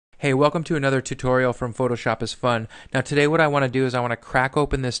Hey, welcome to another tutorial from Photoshop is Fun. Now today what I want to do is I want to crack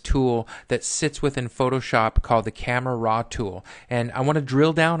open this tool that sits within Photoshop called the Camera Raw tool. And I want to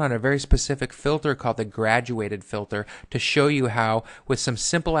drill down on a very specific filter called the graduated filter to show you how with some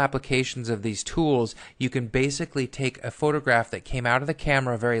simple applications of these tools you can basically take a photograph that came out of the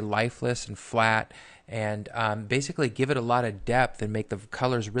camera very lifeless and flat and basically give it a lot of depth and make the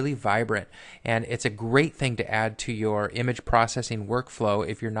colors really vibrant. And it's a great thing to add to your image processing workflow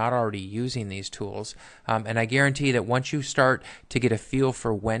if you're not already using these tools. And I guarantee that once you start to get a feel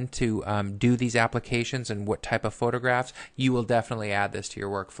for when to do these applications and what type of photographs, you will definitely add this to your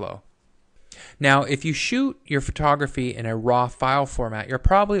workflow. Now, if you shoot your photography in a RAW file format, you're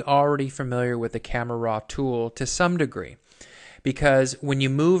probably already familiar with the Camera Raw tool to some degree, because when you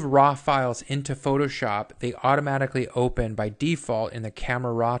move RAW files into Photoshop, they automatically open by default in the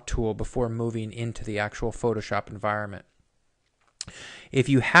Camera Raw tool before moving into the actual Photoshop environment. If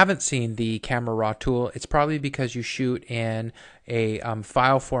you haven't seen the Camera Raw tool, it's probably because you shoot in a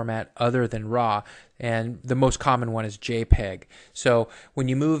file format other than RAW, and the most common one is JPEG. So when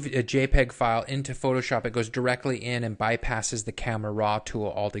you move a JPEG file into Photoshop, it goes directly in and bypasses the Camera Raw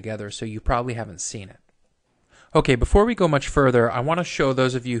tool altogether, so you probably haven't seen it. Okay, before we go much further, I want to show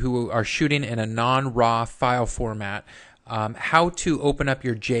those of you who are shooting in a non-RAW file format how to open up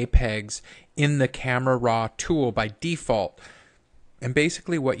your JPEGs in the Camera Raw tool by default. And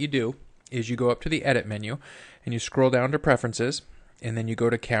basically what you do is you go up to the Edit menu and you scroll down to Preferences, and then you go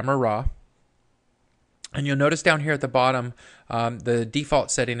to Camera Raw. And you'll notice down here at the bottom, the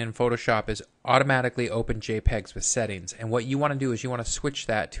default setting in Photoshop is automatically open JPEGs with settings. And what you want to do is you want to switch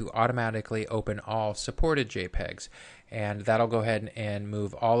that to automatically open all supported JPEGs. And that'll go ahead and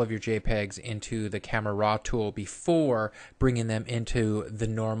move all of your JPEGs into the Camera Raw tool before bringing them into the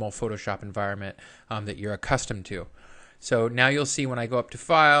normal Photoshop environment that you're accustomed to. So now you'll see when I go up to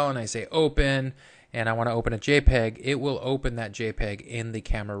File and I say Open, and I want to open a JPEG, it will open that JPEG in the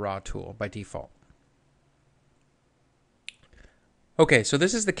Camera Raw tool by default. Okay, so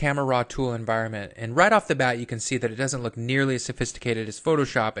this is the Camera Raw tool environment, and right off the bat you can see that it doesn't look nearly as sophisticated as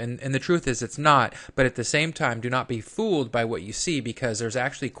Photoshop, and the truth is it's not, but at the same time do not be fooled by what you see, because there's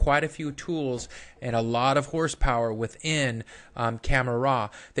actually quite a few tools and a lot of horsepower within Camera Raw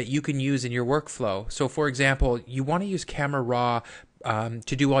that you can use in your workflow. So for example, you want to use Camera Raw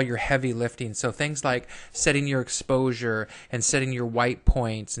to do all your heavy lifting. So things like setting your exposure and setting your white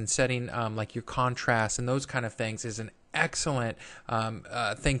points and setting like your contrast and those kind of things is an excellent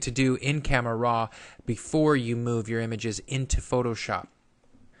thing to do in Camera Raw before you move your images into Photoshop.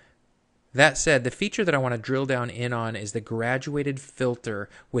 That said, the feature that I want to drill down in on is the graduated filter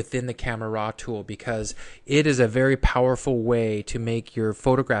within the Camera Raw tool, because it is a very powerful way to make your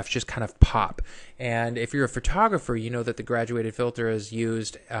photographs just kind of pop. And if you're a photographer, you know that the graduated filter is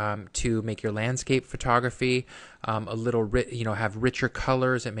used to make your landscape photography a little, have richer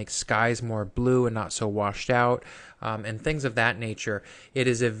colors. It makes skies more blue and not so washed out, and things of that nature. It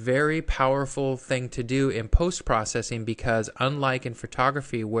is a very powerful thing to do in post-processing, because unlike in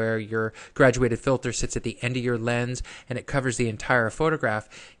photography where your graduated filter sits at the end of your lens and it covers the entire photograph,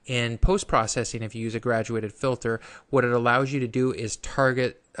 in post-processing, if you use a graduated filter, what it allows you to do is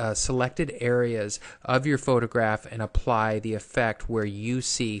target selected areas of your photograph and apply the effect where you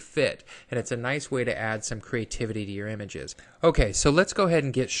see fit. And it's a nice way to add some creativity to your images. Okay, so let's go ahead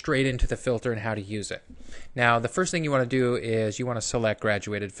and get straight into the filter and how to use it. Now, the first thing you want to do is you want to select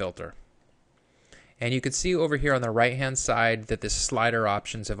graduated filter. And you can see over here on the right-hand side that the slider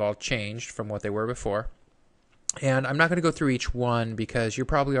options have all changed from what they were before. And I'm not going to go through each one because you're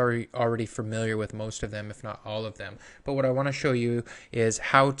probably already familiar with most of them, if not all of them. But what I want to show you is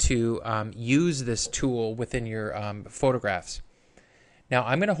how to use this tool within your photographs. Now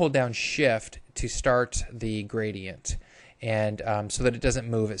I'm going to hold down Shift to start the gradient, and so that it doesn't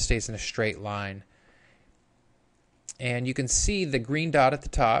move, it stays in a straight line. And you can see the green dot at the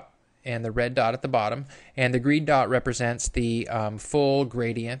top and the red dot at the bottom, and the green dot represents the full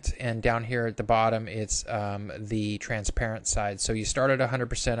gradient, and down here at the bottom it's the transparent side. So you start at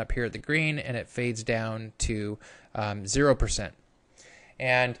 100% up here at the green, and it fades down to 0%.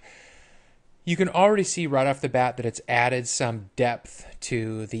 And you can already see right off the bat that it's added some depth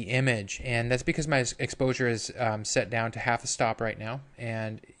to the image, and that's because my exposure is set down to half a stop right now.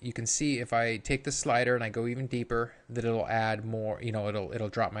 And you can see if I take the slider and I go even deeper, that it'll add more, it'll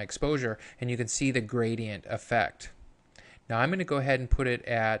drop my exposure, and you can see the gradient effect. Now I'm going to go ahead and put it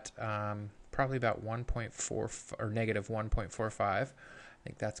at probably about 1.4 or negative 1.45. I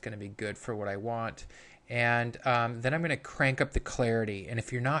think that's going to be good for what I want. And then I'm going to crank up the clarity. And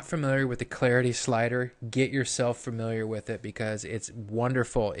if you're not familiar with the clarity slider, get yourself familiar with it because it's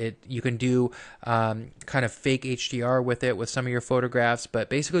wonderful. You can do kind of fake HDR with it with some of your photographs. But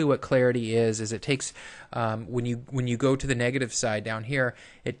basically what clarity is it takes, when you go to the negative side down here,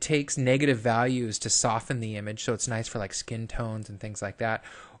 it takes negative values to soften the image. So it's nice for like skin tones and things like that.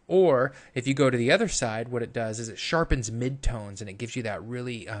 Or if you go to the other side, what it does is it sharpens midtones and it gives you that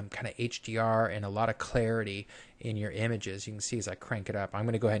really kind of HDR and a lot of clarity in your images. You can see as I crank it up. I'm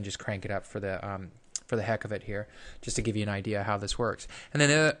going to go ahead and just crank it up for the heck of it here, just to give you an idea how this works. And then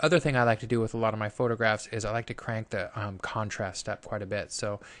the other thing I like to do with a lot of my photographs is I like to crank the contrast up quite a bit.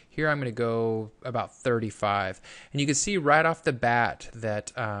 So here I'm going to go about 35. And you can see right off the bat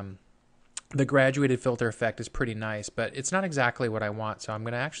that the graduated filter effect is pretty nice, but it's not exactly what I want, so I'm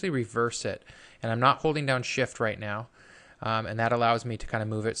going to actually reverse it. And I'm not holding down shift right now, and that allows me to kind of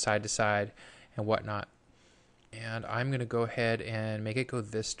move it side to side and whatnot. And I'm going to go ahead and make it go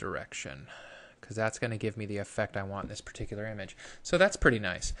this direction because that's going to give me the effect I want in this particular image. So that's pretty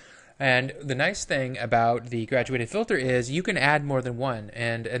nice. And the nice thing about the graduated filter is you can add more than one,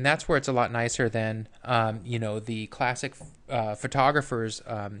 and that's where it's a lot nicer than the classic photographer's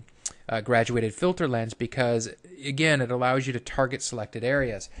graduated filter lens, because again it allows you to target selected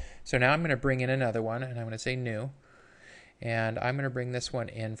areas. So now I'm going to bring in another one, and I'm going to say new, and I'm going to bring this one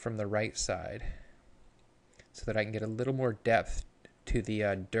in from the right side so that I can get a little more depth to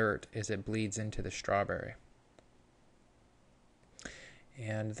the dirt as it bleeds into the strawberry.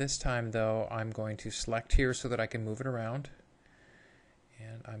 And this time though I'm going to select here so that I can move it around,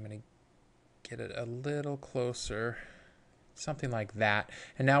 and I'm going to get it a little closer, something like that.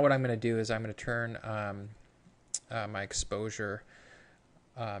 And now what I'm going to do is I'm going to turn my exposure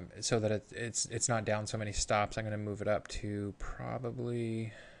so that it's not down so many stops. I'm going to move it up to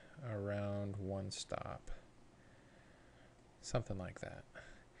probably around 1 stop, something like that.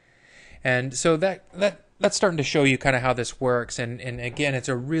 And so that's starting to show you kind of how this works. And again, it's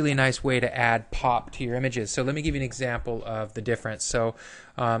a really nice way to add pop to your images. So let me give you an example of the difference. So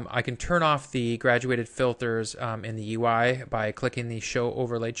I can turn off the graduated filters in the UI by clicking the Show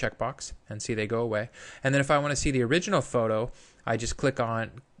Overlay checkbox, and see they go away. And then if I want to see the original photo, I just click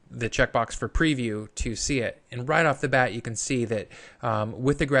on the checkbox for preview to see it. And right off the bat, you can see that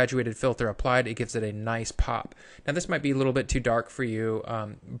with the graduated filter applied, it gives it a nice pop. Now, this might be a little bit too dark for you,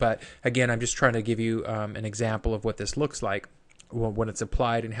 but again, I'm just trying to give you an example of what this looks like when it's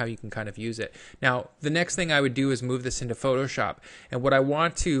applied and how you can kind of use it. Now, the next thing I would do is move this into Photoshop. And what I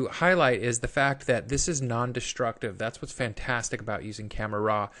want to highlight is the fact that this is non-destructive. That's what's fantastic about using Camera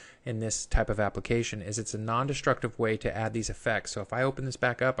Raw in this type of application, is it's a non-destructive way to add these effects. So if I open this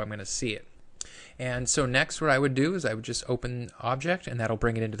back up, I'm going to see it. And so next what I would do is I would just open Object, and that'll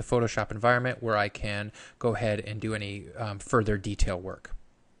bring it into the Photoshop environment where I can go ahead and do any further detail work.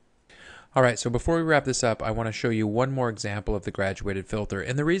 All right, so before we wrap this up, I want to show you one more example of the graduated filter.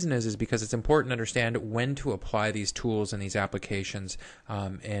 And the reason is because it's important to understand when to apply these tools and these applications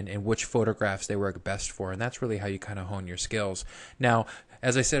and which photographs they work best for. And that's really how you kind of hone your skills. Now,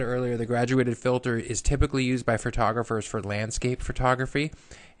 as I said earlier, the graduated filter is typically used by photographers for landscape photography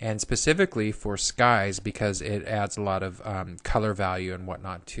and specifically for skies because it adds a lot of color value and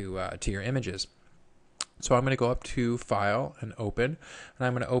whatnot to your images. So I'm going to go up to File and Open, and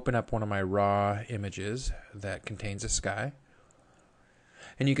I'm going to open up one of my raw images that contains a sky.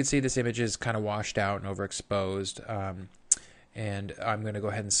 And you can see this image is kind of washed out and overexposed. And I'm going to go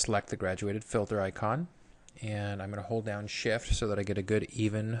ahead and select the graduated filter icon, and I'm going to hold down Shift so that I get a good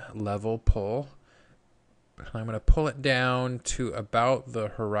even level pull. I'm going to pull it down to about the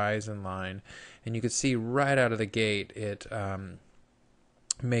horizon line, and you can see right out of the gate it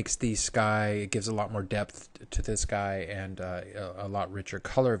makes the sky, it gives a lot more depth to the sky and a lot richer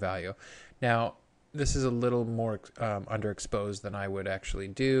color value. Now, this is a little more underexposed than I would actually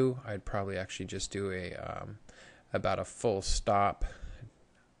do. I'd probably actually just do about a full stop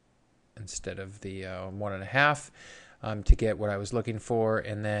instead of the 1.5 to get what I was looking for,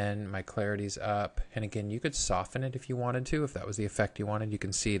 and then my clarity's up. And again, you could soften it if you wanted to, if that was the effect you wanted. You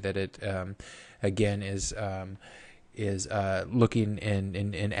can see that it again is looking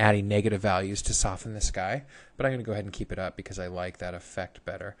and adding negative values to soften the sky, but I'm going to go ahead and keep it up because I like that effect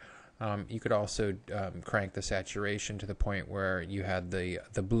better. You could also crank the saturation to the point where you had the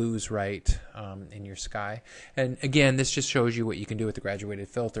blues right in your sky. And again, this just shows you what you can do with the graduated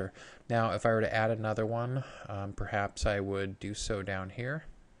filter. Now, if I were to add another one, perhaps I would do so down here.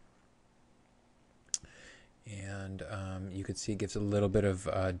 And you could see it gives a little bit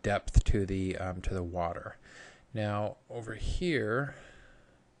of depth to the water. Now over here,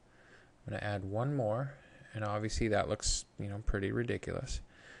 I'm going to add one more, And obviously that looks, pretty ridiculous,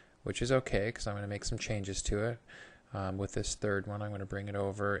 which is okay because I'm going to make some changes to it. With this third one, I'm going to bring it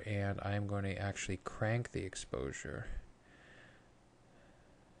over and I'm going to actually crank the exposure.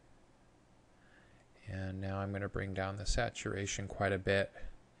 And now I'm going to bring down the saturation quite a bit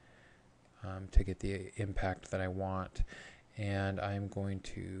to get the impact that I want. And I'm going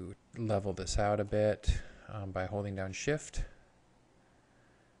to level this out a bit by holding down Shift.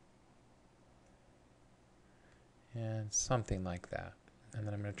 And something like that. And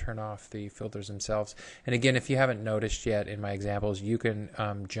then I'm going to turn off the filters themselves. And again, if you haven't noticed yet in my examples, you can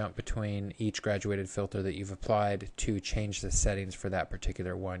jump between each graduated filter that you've applied to change the settings for that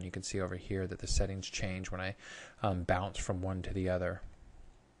particular one. You can see over here that the settings change when I bounce from one to the other.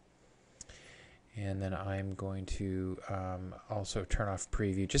 And then I'm going to also turn off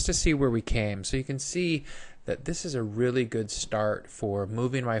preview just to see where we came. So you can see that this is a really good start for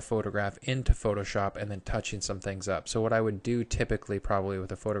moving my photograph into Photoshop and then touching some things up. So what I would do typically probably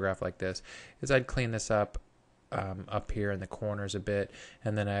with a photograph like this is I'd clean this up here in the corners a bit,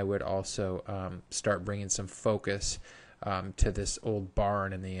 and then I would also start bringing some focus to this old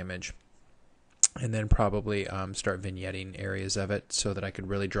barn in the image. And then probably start vignetting areas of it so that I could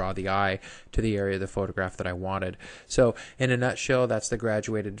really draw the eye to the area of the photograph that I wanted. So in a nutshell, that's the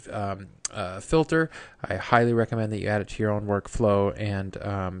graduated filter. I highly recommend that you add it to your own workflow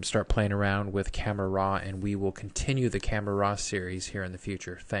and start playing around with Camera Raw, and we will continue the Camera Raw series here in the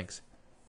future. Thanks.